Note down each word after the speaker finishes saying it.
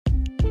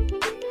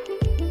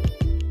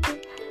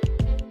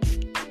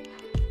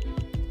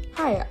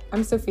Hi,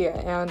 I'm Sophia,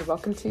 and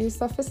welcome to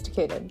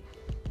Sophisticated.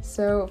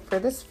 So, for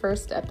this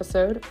first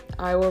episode,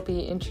 I will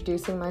be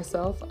introducing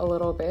myself a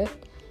little bit,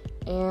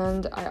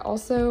 and I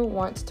also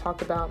want to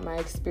talk about my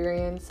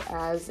experience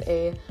as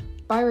a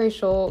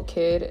biracial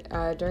kid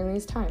during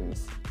these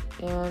times.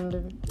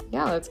 And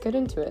yeah, let's get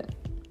into it.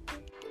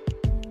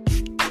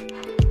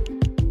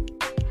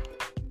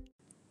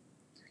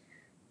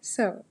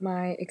 So,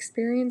 my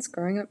experience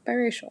growing up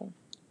biracial.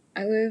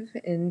 I live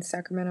in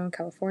Sacramento,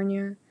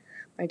 California.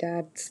 My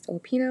dad's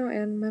Filipino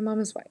and my mom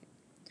is white.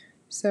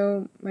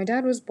 So, my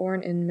dad was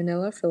born in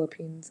Manila,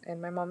 Philippines, and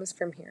my mom is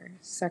from here,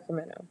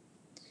 Sacramento.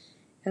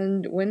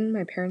 And when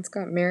my parents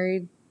got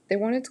married, they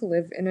wanted to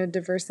live in a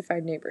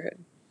diversified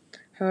neighborhood.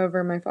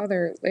 However, my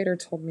father later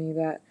told me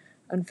that,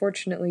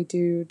 unfortunately,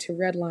 due to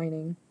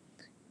redlining,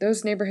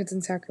 those neighborhoods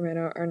in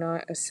Sacramento are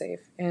not as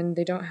safe, and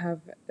they don't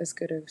have as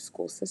good of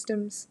school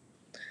systems.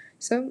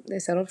 So, they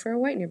settled for a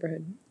white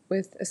neighborhood,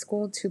 with a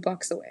school 2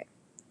 blocks away.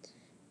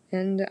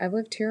 And I've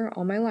lived here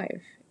all my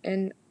life,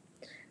 and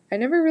I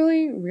never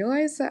really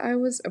realized that I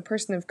was a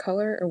person of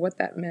color or what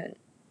that meant.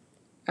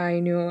 I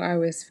knew I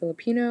was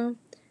Filipino,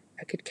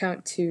 I could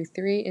count to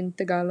 3 in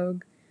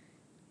Tagalog,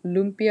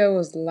 lumpia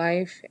was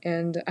life,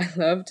 and I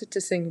loved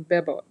to sing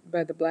Bebo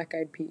by the Black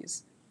Eyed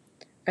Peas.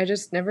 I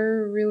just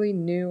never really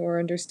knew or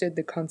understood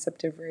the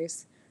concept of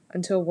race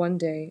until one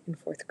day in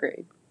 4th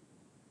grade.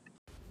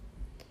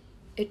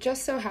 It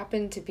just so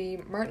happened to be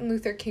Martin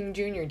Luther King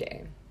Jr.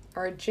 Day.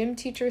 Our gym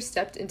teacher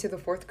stepped into the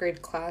 4th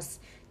grade class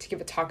to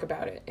give a talk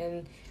about it,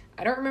 and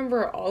I don't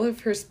remember all of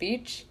her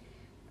speech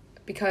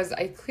because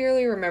I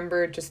clearly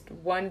remember just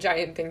one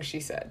giant thing she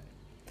said.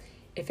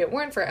 If it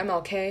weren't for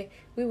MLK,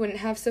 we wouldn't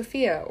have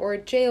Sophia or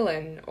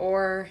Jalen,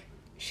 or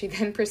she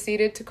then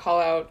proceeded to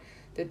call out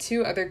the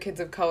 2 other kids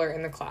of color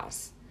in the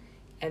class.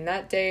 And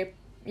that day,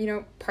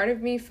 part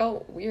of me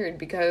felt weird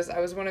because I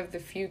was one of the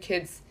few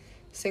kids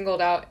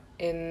singled out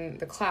in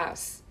the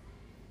class.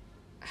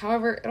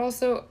 However, it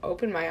also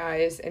opened my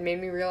eyes and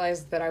made me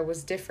realize that I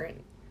was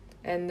different.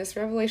 And this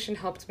revelation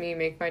helped me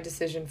make my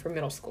decision for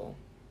middle school.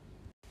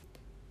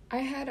 I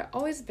had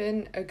always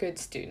been a good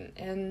student,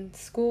 and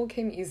school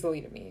came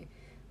easily to me.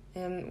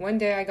 And one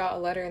day I got a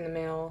letter in the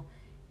mail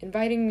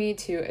inviting me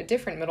to a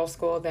different middle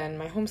school than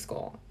my home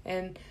school,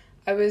 and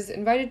I was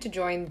invited to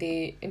join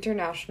the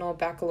International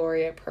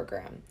Baccalaureate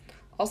Program,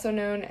 also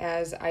known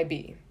as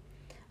IB.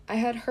 I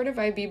had heard of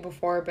IB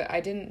before, but I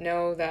didn't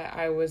know that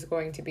I was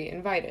going to be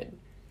invited.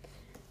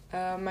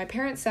 My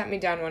parents sat me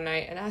down one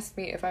night and asked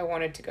me if I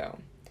wanted to go.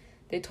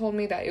 They told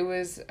me that it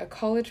was a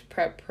college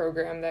prep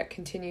program that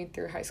continued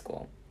through high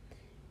school.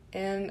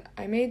 And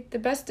I made the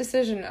best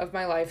decision of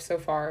my life so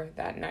far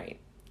that night.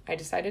 I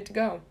decided to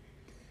go.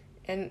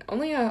 And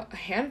only a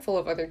handful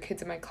of other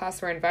kids in my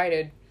class were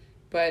invited,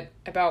 but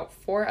about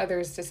 4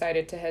 others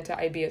decided to head to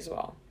IB as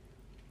well.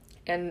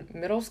 And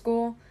middle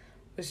school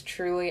was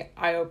truly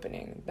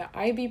eye-opening. The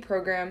IB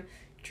program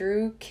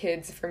drew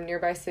kids from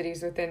nearby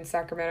cities within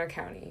Sacramento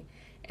County,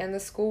 and the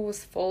school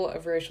was full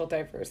of racial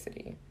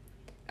diversity.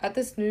 At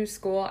this new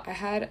school, I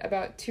had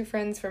about 2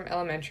 friends from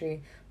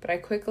elementary, but I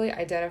quickly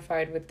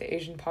identified with the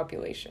Asian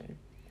population.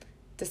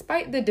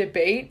 Despite the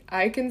debate,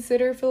 I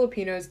consider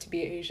Filipinos to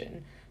be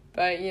Asian,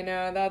 but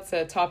that's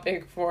a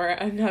topic for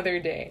another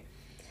day.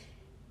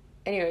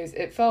 Anyways,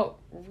 it felt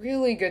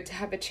really good to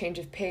have a change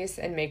of pace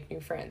and make new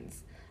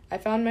friends. I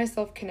found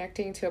myself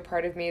connecting to a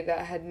part of me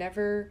that had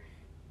never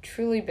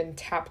truly been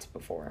tapped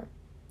before.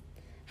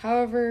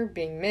 However,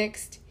 being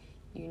mixed,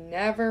 you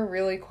never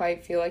really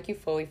quite feel like you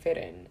fully fit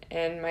in,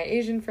 and my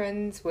Asian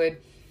friends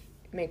would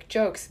make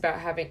jokes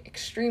about having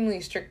extremely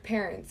strict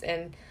parents,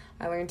 and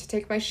I learned to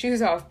take my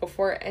shoes off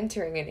before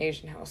entering an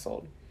Asian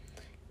household.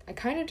 I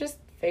kind of just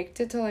faked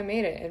it till I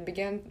made it and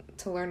began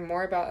to learn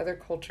more about other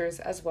cultures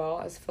as well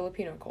as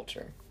Filipino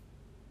culture.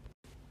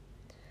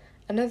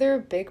 Another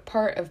big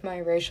part of my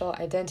racial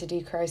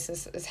identity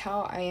crisis is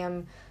how I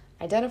am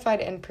identified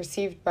and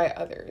perceived by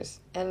others,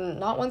 and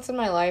not once in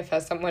my life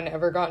has someone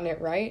ever gotten it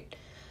right.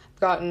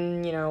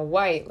 Gotten,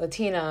 white,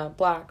 Latina,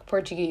 black,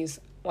 Portuguese.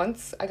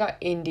 Once I got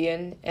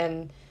Indian,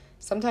 and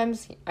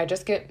sometimes I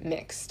just get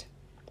mixed.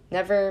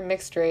 Never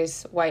mixed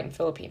race, white and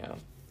Filipino.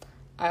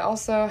 I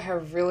also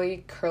have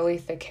really curly,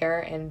 thick hair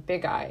and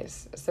big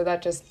eyes, so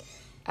that just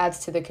adds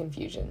to the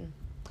confusion.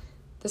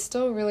 This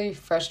still really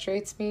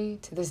frustrates me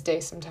to this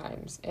day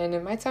sometimes, and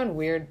it might sound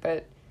weird,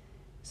 but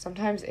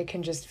sometimes it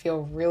can just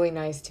feel really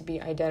nice to be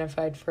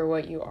identified for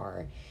what you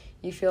are.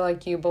 You feel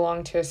like you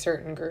belong to a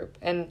certain group,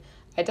 and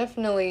I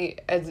definitely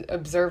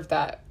observed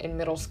that in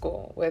middle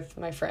school with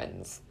my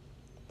friends.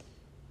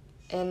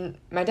 And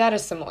my dad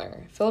is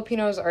similar.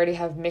 Filipinos already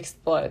have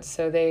mixed blood,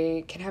 so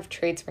they can have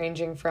traits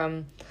ranging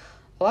from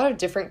a lot of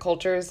different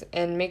cultures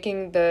and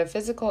making the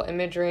physical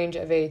image range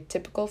of a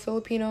typical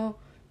Filipino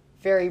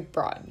very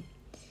broad.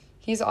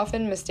 He's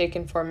often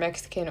mistaken for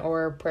Mexican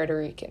or Puerto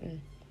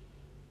Rican.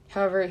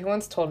 However, he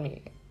once told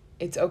me,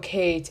 it's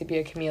okay to be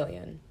a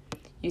chameleon.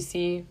 You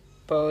see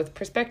both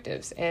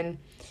perspectives, and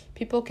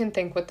people can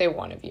think what they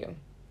want of you.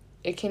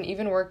 It can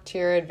even work to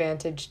your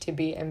advantage to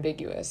be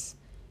ambiguous.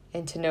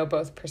 and to know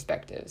both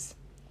perspectives.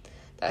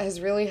 That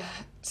has really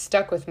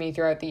stuck with me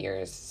throughout the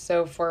years.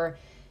 So for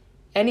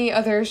any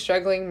other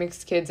struggling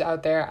mixed kids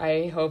out there,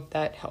 I hope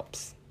that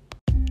helps.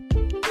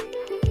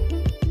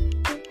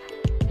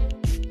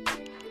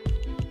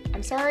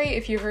 I'm sorry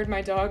if you heard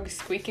my dog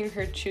squeaking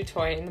her chew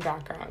toy in the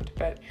background,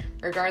 but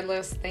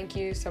regardless, thank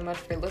you so much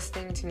for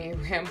listening to me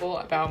ramble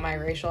about my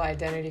racial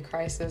identity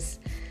crisis.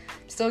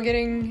 Still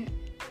getting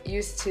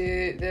used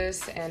to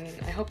this, and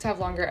I hope to have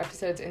longer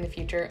episodes in the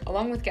future,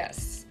 along with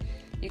guests.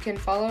 You can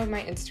follow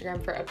my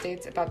Instagram for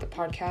updates about the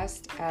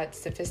podcast at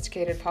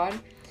SophisticatedPod,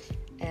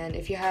 and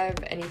if you have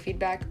any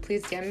feedback,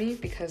 please DM me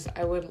because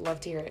I would love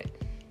to hear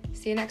it.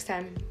 See you next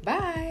time.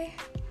 Bye!